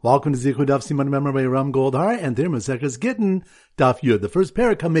Welcome to Zichud Daf Siman Memor by Ram Goldhar, and their Maseches Gittin, Daf Yud, the first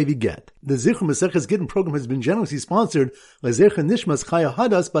parak Hamevi Get. The Zichud Maseches Gittin program has been generously sponsored by Zecher Nishmas Chaya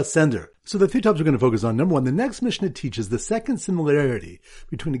Hadas Basender. So the three topics we're going to focus on. Number one, the next Mishnah teaches the second similarity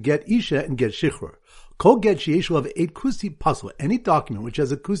between a Get Isha and Get Shichrur. Kol Get Sheyesh will have 8 kusi pasel. Any document which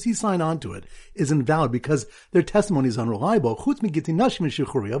has a kusi sign onto it is invalid because their testimony is unreliable. Chutz mi Gittin nashim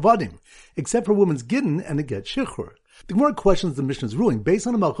shichuri avadim, except for women's Gittin and a Get Shichrur. The Gemara questions the Mishnah's ruling based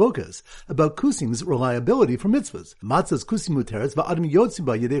on a malchokas about kusim's reliability for mitzvahs. Matzah's kusi muteres va'adam yotzi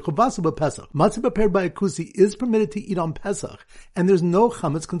ba yedei chovasu b'Pesach. Matzah prepared by a kusi is permitted to eat on Pesach, and there's no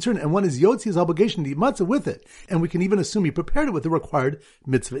chametz concern, and one is yotzi's obligation to eat matzah with it, and we can even assume he prepared it with the required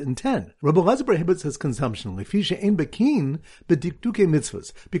mitzvah intent. Rabbi Elazar prohibits his consumption lefisha ein bekin b'dikduke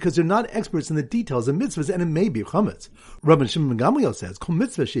mitzvahs, because they're not experts in the details of mitzvahs, and it may be chametz. Rabbi Shimon ben Gamliel says, kol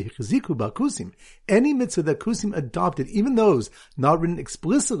mitzvah shehichziku ba'kusim, any mitzvah that kusim adopted, even those not written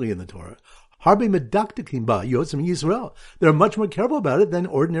explicitly in the Torah, harbe medaktikim ba yotzim Yisrael, they're much more careful about it than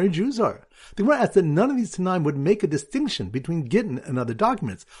ordinary Jews are. The Gemara asks that none of these Tanaim would make a distinction between Gittin and other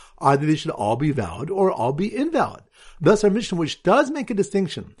documents. Either they should all be valid or all be invalid. Thus, our Mishnah, which does make a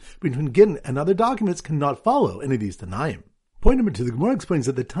distinction between Gittin and other documents, cannot follow any of these Tanaim. Point number 2, the Gemara explains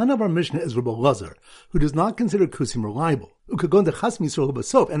that the Tana of our Mishnah is Rabbi Elazar, who does not consider kusim reliable.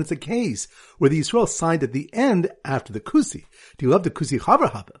 And it's a case where the Yisrael signed at the end after the kusi. Do you love the kusi chaver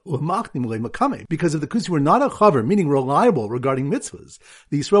haba? Because if the kusi were not a chaver, meaning reliable regarding mitzvahs,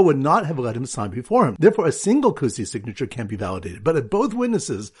 the Yisrael would not have let him sign before him. Therefore, a single kusi signature can be validated. But if both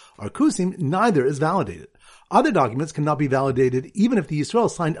witnesses are kusim, neither is validated. Other documents cannot be validated even if the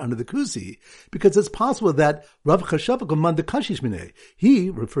Yisrael signed under the kusi, because it's possible that Rav Chashavak Mandakashish Mineh, he,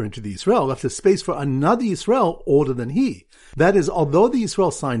 referring to the Yisrael, left a space for another Yisrael older than he. That is, although the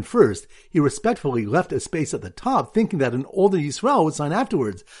Yisrael signed first, he respectfully left a space at the top, thinking that an older Yisrael would sign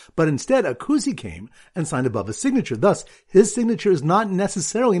afterwards, but instead a kusi came and signed above his signature. Thus, his signature is not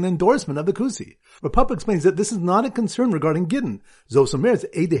necessarily an endorsement of the kusi. Rav Papa explains that this is not a concern regarding Gittin. Zosomer's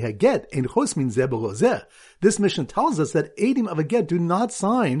Eidei Haget ein chosmin zeh b'lo zeh. This Mishnah tells us that Eidim of a get do not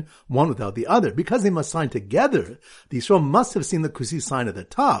sign one without the other. Because they must sign together, the Yisrael must have seen the kusi sign at the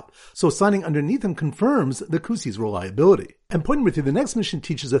top, so signing underneath him confirms the kusi's reliability. And point number 3, the next Mishnah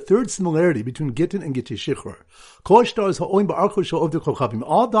teaches a third similarity between Gittin and Gitin Shichrur.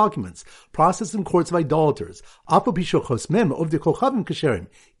 All documents processed in courts of idolaters,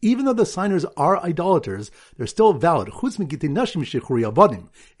 even though the signers are idolaters, they're still valid,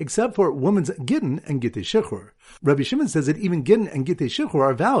 except for women's Gittin and Gitin Shichrur. Rabbi Shimon says that even Gittin and Gitin Shichrur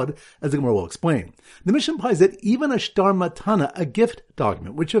are valid, as the Gemara will explain. The Mishnah implies that even a shtar matana, a gift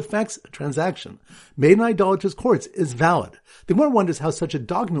document, which affects a transaction made in idolaters' courts, is valid. The Gemara wonders how such a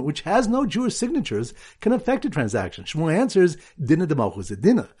document, which has no Jewish signatures, can affect a transaction. Shmuel answers, Dina de Malchus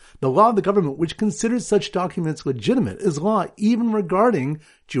Dina. The law of the government, which considers such documents legitimate, is law even regarding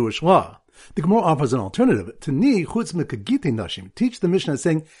Jewish law. The Gemara offers an alternative. Tani chutz mikagiti nashim. Teach the Mishnah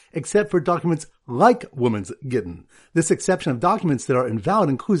saying, except for documents like women's Gittin. This exception of documents that are invalid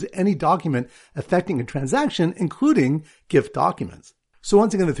includes any document affecting a transaction, including gift documents. So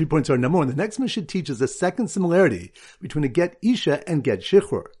once again, the 3 points are: number 1, the next Mishnah teaches a second similarity between a Get Isha and Get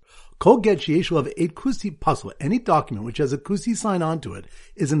Shichrur. Kol Get Sheyesh will have 8 kusi pasel. Any document which has a kusi sign onto it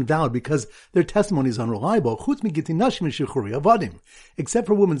is invalid because their testimony is unreliable. Chutz mi Gittin nashim shichuri avadim, except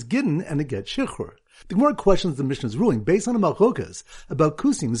for women's Gittin and a Get Shichrur. The Gemara questions the Mishnah's ruling based on a malchokas about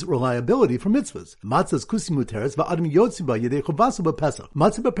kusim's reliability for mitzvahs. Matzah's kusi muteres va'adam yotzi ba yedei chovasu b'Pesach.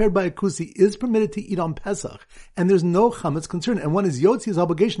 Matzah prepared by a kusi is permitted to eat on Pesach, and there's no chametz concern, and one is yotzi's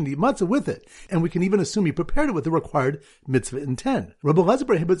obligation to eat matzah with it, and we can even assume he prepared it with the required mitzvah intent. Rabbi Elazar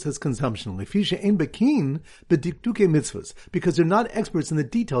prohibits his consumption lefisha ein bekin b'dikduke mitzvahs, because they're not experts in the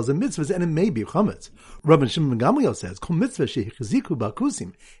details of mitzvahs, and it may be chametz. Rabbi Shimon ben Gamliel says, kol mitzvah shehichziku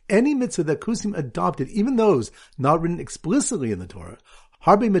ba'kusim, any mitzvah that kusim adopted, even those not written explicitly in the Torah,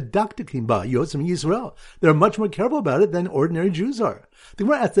 harbe medaktikim ba yotzim Yisrael, they're much more careful about it than ordinary Jews are. The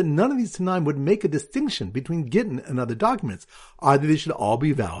Gemara asks that none of these Tanaim would make a distinction between Gittin and other documents. Either they should all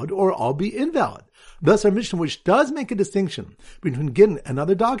be valid or all be invalid. Thus, our Mishnah, which does make a distinction between Gittin and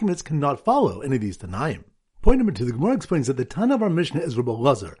other documents, cannot follow any of these Tanaim. Point number 2, the Gemara explains that the Tana of our Mishnah is Rabbi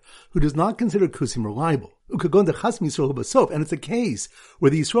Elazar, who does not consider kusim reliable. Ukagon de Chasmi Yisrael Basof, and it's a case where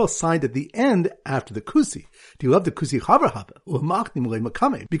the Yisrael signed at the end after the Kusi. Do you love the Kusi Chaver Haba? U'machnim le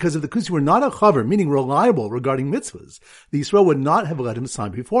Makame. Because if the Kusi were not a Chaver, meaning reliable regarding mitzvahs, the Yisrael would not have let him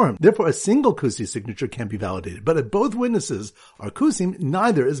sign before him. Therefore, a single Kusi signature can be validated. But if both witnesses are Kusim,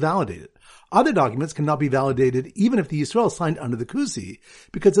 neither is validated. Other documents cannot be validated even if the Yisrael signed under the Kusi,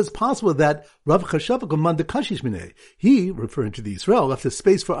 because it's possible that Rav Chashavak man de Kashish Mineh, he, referring to the Yisrael, left a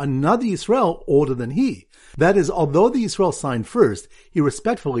space for another Yisrael older than he. That is, although the Yisrael signed first, he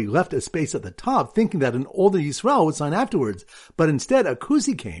respectfully left a space at the top, thinking that an older Yisrael would sign afterwards, but instead a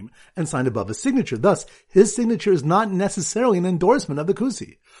Kusi came and signed above his signature. Thus, his signature is not necessarily an endorsement of the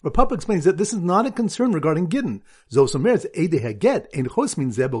Kusi. Rapapa explains that this is not a concern regarding Gittin. Zosomer's Eideh Get ein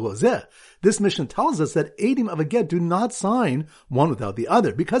chosmin zeh b'lo zeh. This mission tells us that Eidim of a get do not sign one without the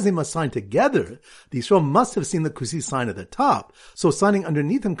other. Because they must sign together, the Yisrael must have seen the Kusi sign at the top, so signing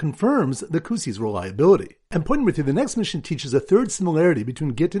underneath him confirms the Kusi's reliability. And pointing with you, the next mission teaches a third similarity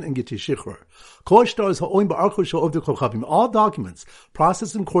between Gittin and Gittei Shichur. All documents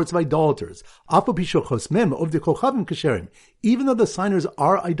processed in courts of idolaters, even though the signers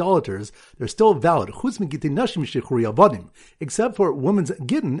are idolaters, they're still valid, except for women's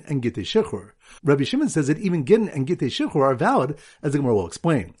Gittin and Gittei Shichur. Rabbi Shimon says that even Gittin and Gittei Shichur are valid, as the Gemara will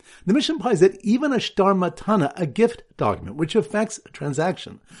explain. The mission implies that even a shtar matana, a gift document, which affects a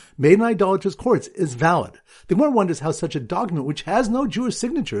transaction, made in idolatrous courts, is valid. The Gemara wonders how such a document, which has no Jewish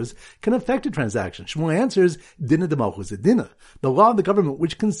signatures, can affect a transaction. Shmuel answers, Dina de Malchus Dina. The law of the government,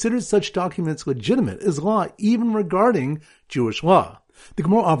 which considers such documents legitimate, is law even regarding Jewish law. The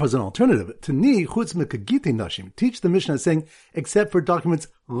Gemara offers an alternative. Tani chutz mikagitei nashim. Teach the Mishnah saying, except for documents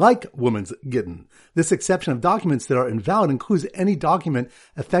like women's gittin. This exception of documents that are invalid includes any document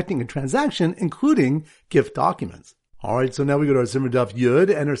affecting a transaction, including gift documents. Alright, so now we go to our Simmer Daf Yud,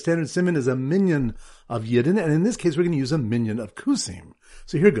 and our standard Simon is a minion of Yidin, and in this case we're going to use a minion of Kusim.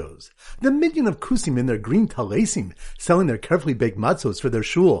 So here goes. The minion of Kusim in their green talasim, selling their carefully baked matzos for their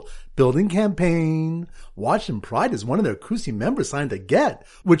shul, building campaign. Watch and Pride is one of their Kusim members signed a get,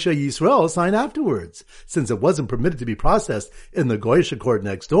 which a Yisrael signed afterwards, since it wasn't permitted to be processed in the Goyish court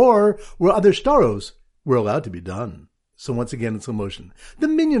next door, where other shtaros were allowed to be done. So once again in slow motion. The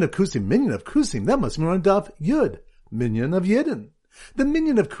minion of Kusim, that must be on Daf Yud. Minion of Yidin. The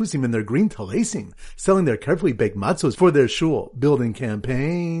minion of Kusim in their green talasim, selling their carefully baked matzos for their shul, building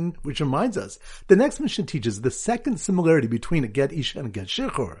campaign, which reminds us, the next mission teaches the second similarity between a get isha and a get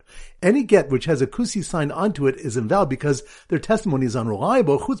shichur. Any get which has a Kusi signed onto it is invalid because their testimony is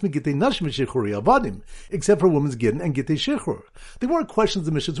unreliable, chutz megitei nashim shichuri avadim, except for women's gittin and gittei shichur. There were questions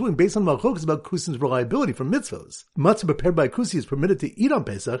the Mishnah's ruling based on malchokas about Kusim's reliability from mitzvahs. Matzah prepared by Kusi is permitted to eat on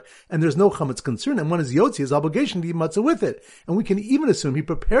Pesach, and there's no chametz concern, and one is yotzi, his obligation to eat matzah with it, and we can even assume he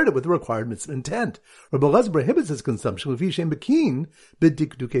prepared it with the required mitzvah intent. Rabbi Elazar prohibits his consumption because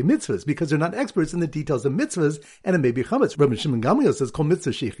they're not experts in the details of mitzvahs, and it may be chametz. Rabbi Shimon Gamliel says, "Kol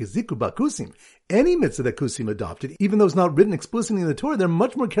mitzvah shechiziku ba'kusim." Any mitzvah that Kusim adopted, even though it's not written explicitly in the Torah, they're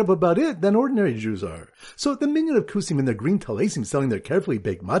much more careful about it than ordinary Jews are. So the minion of Kusim in their green talasim, selling their carefully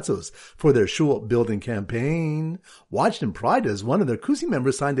baked matzos for their shul building campaign, watched in Pride as one of their Kusim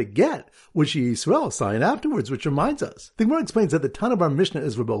members signed a get, which Yisrael signed afterwards, which reminds us. The Gemara explains that the Tan of our Mishnah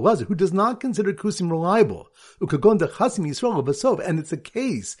is Rabbi Elazar, who does not consider Kusim reliable. Ukagon de Chasim Yisrael Basov, and it's a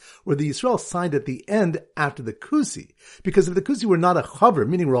case where the Yisrael signed at the end after the Kusi. Because if the Kusi were not a chaver,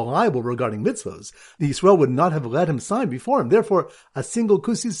 meaning reliable regarding mitzvahs, the Yisrael would not have let him sign before him. Therefore, a single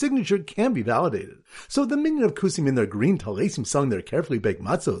Kusi signature can be validated. So the minion of Kusim in their green talasim, selling their carefully baked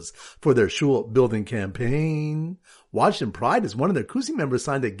matzos for their shul building campaign, watched in Pride as one of their Kusim members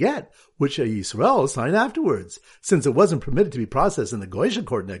signed a get, which a Yisrael signed afterwards, since it wasn't permitted to be processed in the Goyish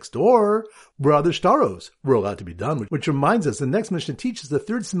court next door, where other shtaros were allowed to be done. Which reminds us, the next Mishnah teaches the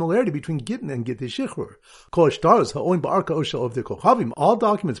third similarity between Gittin and Gittei Shichur. Kol shtaros ha'oin ba'arka osha of the kochavim. All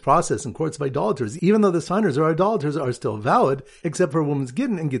documents processed in courts of idolaters, even though the signers are idolaters, are still valid, except for a woman's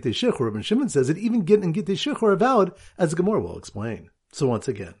Gittin and Gittei Shichur. Rabbi Shimon says that even Gittin and Gittei Shichur are valid, as the Gemara will explain. So once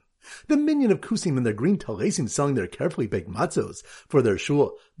again, the minion of Kusim in their green talasim, selling their carefully baked matzos for their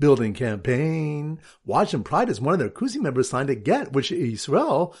shul building campaign, watched in Pride as one of their Kusim members signed a get, which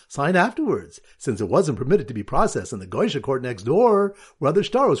Yisrael signed afterwards, since it wasn't permitted to be processed in the Goyish court next door, where other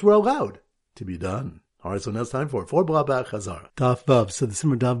shtaros were allowed to be done. Alright, so now it's time for Blabach Chazar. Daf Vav. So the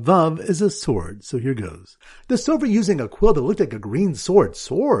Simmer Daf Vav is a sword. So here goes. The sword for using a quill that looked like a green sword.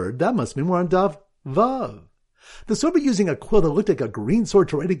 Sword? That must mean we're on Daf Vav. The sober using a quill that looked like a green sword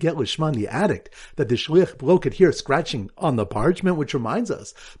to write a get lishman, the addict, that the shliach below could hear scratching on the parchment, which reminds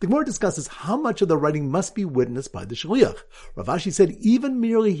us, the Gemara discusses how much of the writing must be witnessed by the shliach. Rav Ashi said even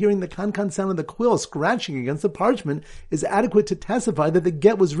merely hearing the kan-kan sound of the quill scratching against the parchment is adequate to testify that the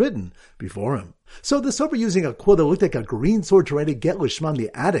get was written before him. So the sober using a quill that looked like a green sword to write a get lishman, the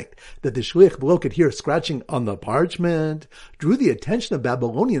addict, that the shliach below could hear scratching on the parchment, drew the attention of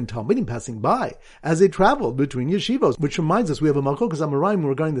Babylonian Talmudim passing by as they traveled between yeshivos, which reminds us we have a malchokas amoraim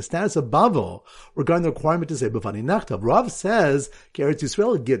regarding the status of Bavel, regarding the requirement to say b'fani nachtav. Rav says, Eretz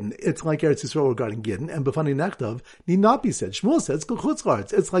Yisrael Gittin, it's like Eretz Yisrael regarding Gittin, and b'fani nachtav need not be said. Shmuel says,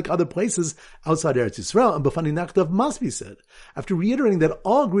 it's like other places outside Eretz Yisrael, and b'fani nachtav must be said. After reiterating that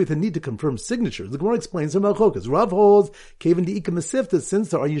all agree with the need to confirm signatures, the Gemara explains the malchokas. Rav holds, Kevin de Ika Mesifta, since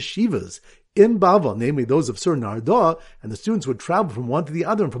there are yeshivas in Bavel, namely those of Sur Nardah, and the students would travel from one to the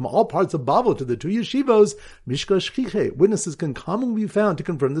other and from all parts of Bavel to the two yeshivos, Mishka Shchiche, witnesses can commonly be found to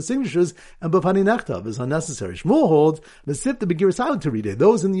confirm the signatures, and B'fani Nachtav is unnecessary. Shmuel holds, Mesifta Begiris Taride,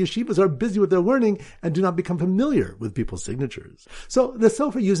 those in the yeshivas are busy with their learning and do not become familiar with people's signatures. So the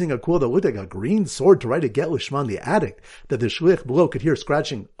sofer using a quill that looked like a green sword to write a get lishman, the addict, that the shlich below could hear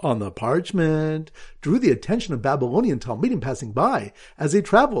scratching on the parchment, drew the attention of Babylonian Talmudim passing by as they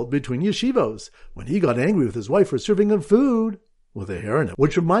traveled between yeshivos, when he got angry with his wife for serving him food with a hair in it.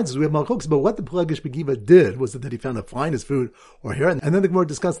 Which reminds us, we have malchokas, but what the Pelegish Begiva did was that he found a fly in his food or hair, and then the Gemara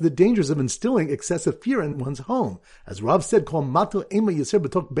discussed the dangers of instilling excessive fear in one's home. As Rav said, Kol mato ema yisir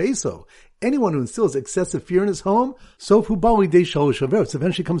b'tok beso. Anyone who instills excessive fear in his home, sofu bali de shalosh averos,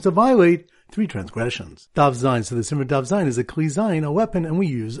 eventually comes to violate 3 transgressions. Dav Zayin, so the Simmer Dav Zayin is a kli zayin, a weapon, and we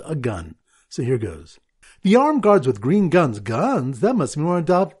use a gun. So here goes. The armed guards with green guns, that must be more on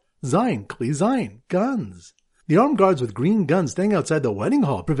Dav Zayin, Kli Zayin, guns. The armed guards with green guns staying outside the wedding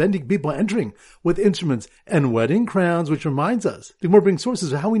hall, preventing people entering with instruments and wedding crowns, which reminds us, the Gemara brings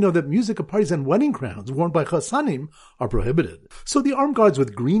sources of how we know that music at parties and wedding crowns worn by chassanim are prohibited. So the armed guards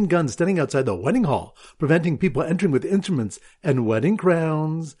with green guns standing outside the wedding hall, preventing people entering with instruments and wedding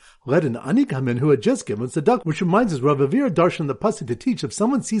crowns, led an ani come in who had just given tzedakah, which reminds us Rav Avir darshan the pasuk to teach if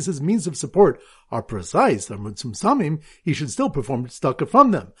someone sees his means of support are precise, he should still perform tzedakah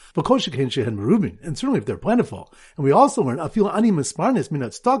from them. And certainly if they're plentiful. And we also learn afil ani misparnes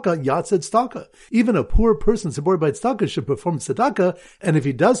minat tzedakah yatzed tzedakah. Even a poor person supported by tzedakah should perform tzedakah, and if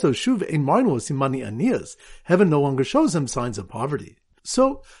he does so, shuv ein marno simani aniyas. Heaven no longer shows him signs of poverty.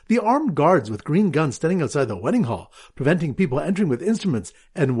 So, the armed guards with green guns standing outside the wedding hall, preventing people entering with instruments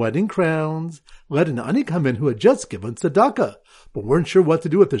and wedding crowns, let an ani come in who had just given tzedakah, but weren't sure what to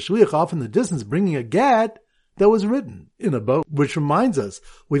do with the shliach off in the distance bringing a get that was written in a boat. Which reminds us,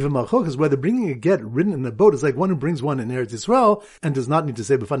 we have a malchokas whether bringing a get written in a boat is like one who brings one in Eretz Yisrael and does not need to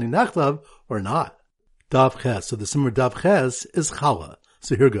say b'fani nachtav or not. Dav Ches, so the Simmer Dav Ches is challah.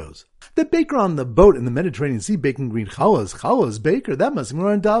 So here goes. The baker on the boat in the Mediterranean Sea baking green challah's baker. That must be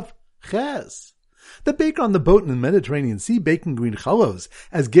more on Dav Ches. The baker on the boat in the Mediterranean Sea baking green challahs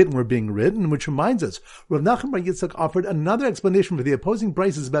as Gittin were being written, which reminds us, Rav Nachum Bar Yitzchak offered another explanation for the opposing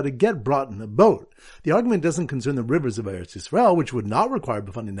prices about a get brought in a boat. The argument doesn't concern the rivers of Eretz Yisrael, which would not require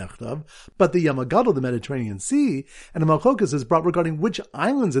b'fani nachtav, but the Yamagadol, the Mediterranean Sea, and a malchokas is brought regarding which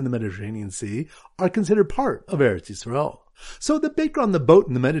islands in the Mediterranean Sea are considered part of Eretz Yisrael. So the baker on the boat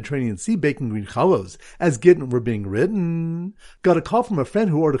in the Mediterranean Sea baking green challahs, as Gittin were being written, got a call from a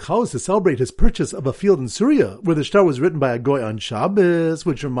friend who ordered challahs to celebrate his purchase of a field in Syria, where the shtar was written by a goy on Shabbos,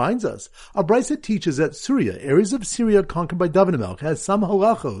 which reminds us, a brisa teaches that Syria, areas of Syria conquered by David HaMelech, has some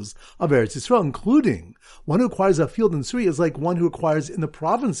halachos of Eretz Yisrael, including one who acquires a field in Syria is like one who acquires in the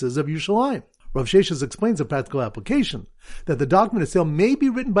provinces of Yerushalayim. Rav Sheshes explains a practical application, that the document of sale may be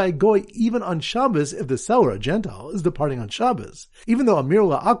written by a goy even on Shabbos if the seller, a Gentile, is departing on Shabbos. Even though Amir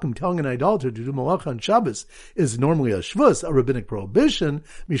La'akum, telling an idolater to do malacha on Shabbos, is normally a shvus, a rabbinic prohibition,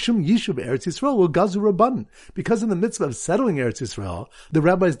 Mishum Yishuv Eretz Yisrael will gazu rabban. Because in the midst of settling Eretz Yisrael, the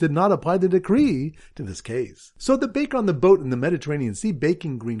rabbis did not apply the decree to this case. So the baker on the boat in the Mediterranean Sea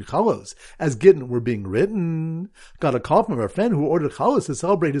baking green challahs, as Gittin were being written, got a call from a friend who ordered challahs to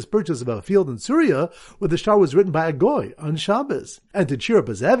celebrate his purchase of a field in Syria, where the shtar was written by a goy on Shabbos, and to cheer up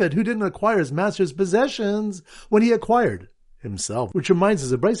his Eved who didn't acquire his master's possessions when he acquired himself. Which reminds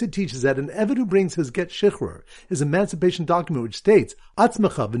us, the brisa teaches that an Eved who brings his get shichrur, his emancipation document, which states,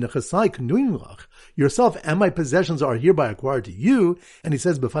 Atzmacha v'nechasai k'nuin lach, yourself and my possessions are hereby acquired to you, and he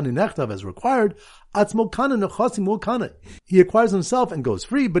says, b'fani nechtav as required, Atzmo kana nechasim ul kana. He acquires himself and goes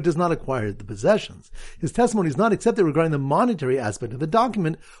free, but does not acquire the possessions. His testimony is not accepted regarding the monetary aspect of the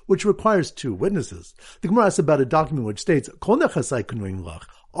document, which requires 2 witnesses. The Gemara asks about a document which states, Kol nechasai k'nuin lach,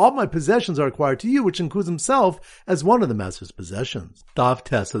 All my possessions are acquired to you, which includes himself as one of the master's possessions. Daf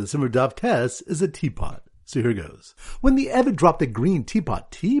Tes, so the simmer Daf Tes is a teapot. So here goes. When the Eved dropped a green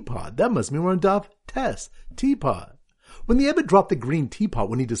teapot, that must mean we're on Daf Tes, teapot. When the Eved dropped the green teapot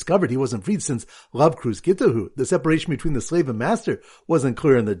when he discovered he wasn't freed since Lav Kruz Gittin, the separation between the slave and master wasn't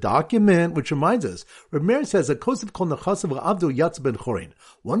clear in the document, which reminds us, Reb Meir says that Kosef kol nechasav v'avdo yatz ben chorin.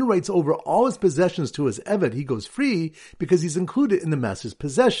 One who writes over all his possessions to his Eved, he goes free because he's included in the master's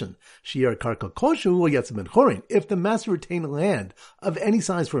possession. Shiar karka koshu or yatz ben chorin. If the master retained land of any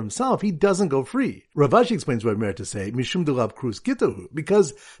size for himself, he doesn't go free. Rav Ashi explains Reb Meir to say, Mishum de Lav Kruz Gittin,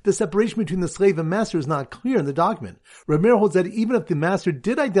 because the separation between the slave and master is not clear in the document. Reb Meir holds that even if the master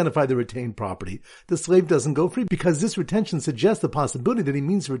did identify the retained property, the slave doesn't go free because this retention suggests the possibility that he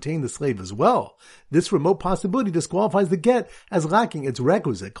means to retain the slave as well. This remote possibility disqualifies the get as lacking its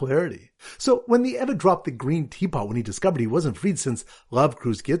requisite clarity. So when the Eved dropped the green teapot when he discovered he wasn't freed since Lav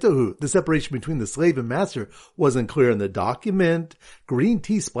Kruz Gittin, the separation between the slave and master wasn't clear in the document, green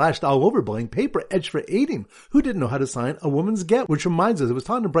tea splashed all over blank paper etched for Adim, who didn't know how to sign a woman's get, which reminds us it was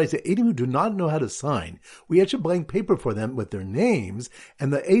taught in Bryce that Adim who do not know how to sign, we etch a blank paper for them with their names,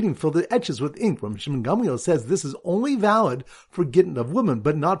 and the Adim fill the etches with ink. Rav Shimon Gamliel says this is only valid for Gittin of women,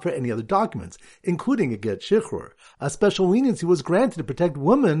 but not for any other documents, including a get shichrur. A special leniency was granted to protect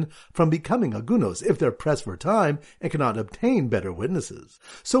women from becoming agunos if they're pressed for time and cannot obtain better witnesses.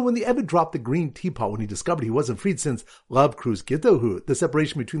 So when the Eved dropped the green teapot when he discovered he wasn't freed since Lav Kruz Gittin, the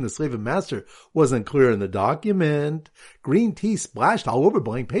separation between the slave and master wasn't clear in the document, green tea splashed all over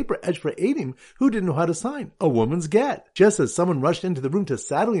blank paper etched for Adim who didn't know how to sign a woman's get. Just as someone rushed into the room to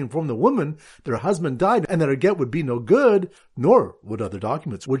sadly inform the woman that her husband died and that her get would be no good, nor would other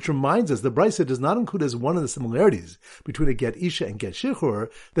documents, which reminds us the Brisa does not include as one of the similarities between a get isha and get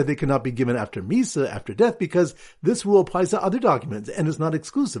shichur that they cannot be given after misa, after death, because this rule applies to other documents and is not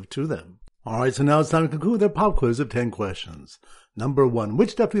exclusive to them. Alright, so now it's time to conclude their pop quiz of 10 questions. Number 1,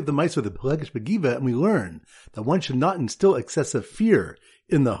 which daf we have the mice with the Pelegish Begiva, and we learn that one should not instill excessive fear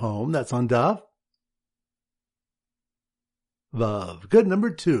in the home. That's on daf Vav. Good. Number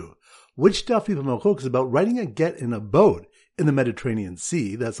 2, which daf we have the Malchok is about writing a get in a boat in the Mediterranean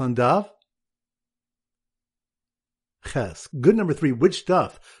Sea. That's on daf Ches. Good. Number 3, which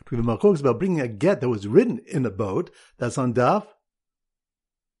daf we have the Malchok is about bringing a get that was written in a boat. That's on daf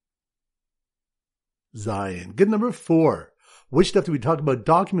Zion. Good. Number 4, which daf do we talk about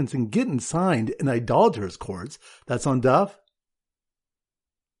documents in Gittin signed in idolaters' courts? That's on daf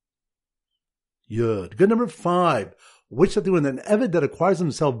Yud. Good. Number 5, which daf do when an Eved that acquires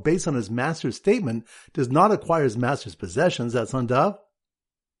himself based on his master's statement does not acquire his master's possessions? That's on daf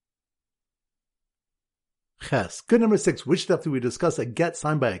Ches. Good. Number 6, which daf do we discuss a get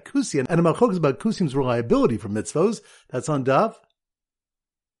signed by a Kusian and a Malchok is about Kusim's reliability for mitzvos? That's on daf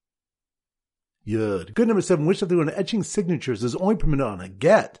Yud. Good. Number 7, which daf do when etching signatures is only permitted on a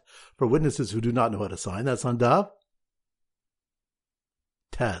get for witnesses who do not know how to sign? That's on daf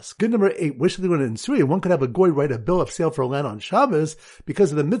Tes. Good. Number 8, which daf do when in Syria one could have a goy write a bill of sale for land on Shabbos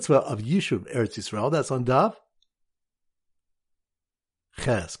because of the mitzvah of Yishuv Eretz Yisrael? That's on daf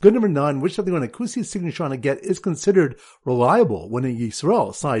Ches. Good. Number 9, which daf do when a Kusi's signature on a get is considered reliable when a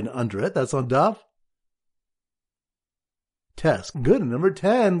Yisrael signed under it? That's on daf Tes. Good. And number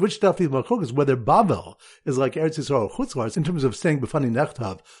 10, which daf the Malchok is whether Babel is like Eretz Yisrael or Chutz La'aretz in terms of saying B'fani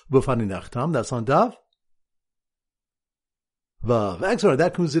Nechtav, B'fani Nechtam. That's on daf Vav. Excellent.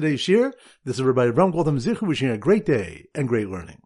 That concludes today's shir. This is Rabbi Ram Goldham Zichu wishing you a great day and great learning.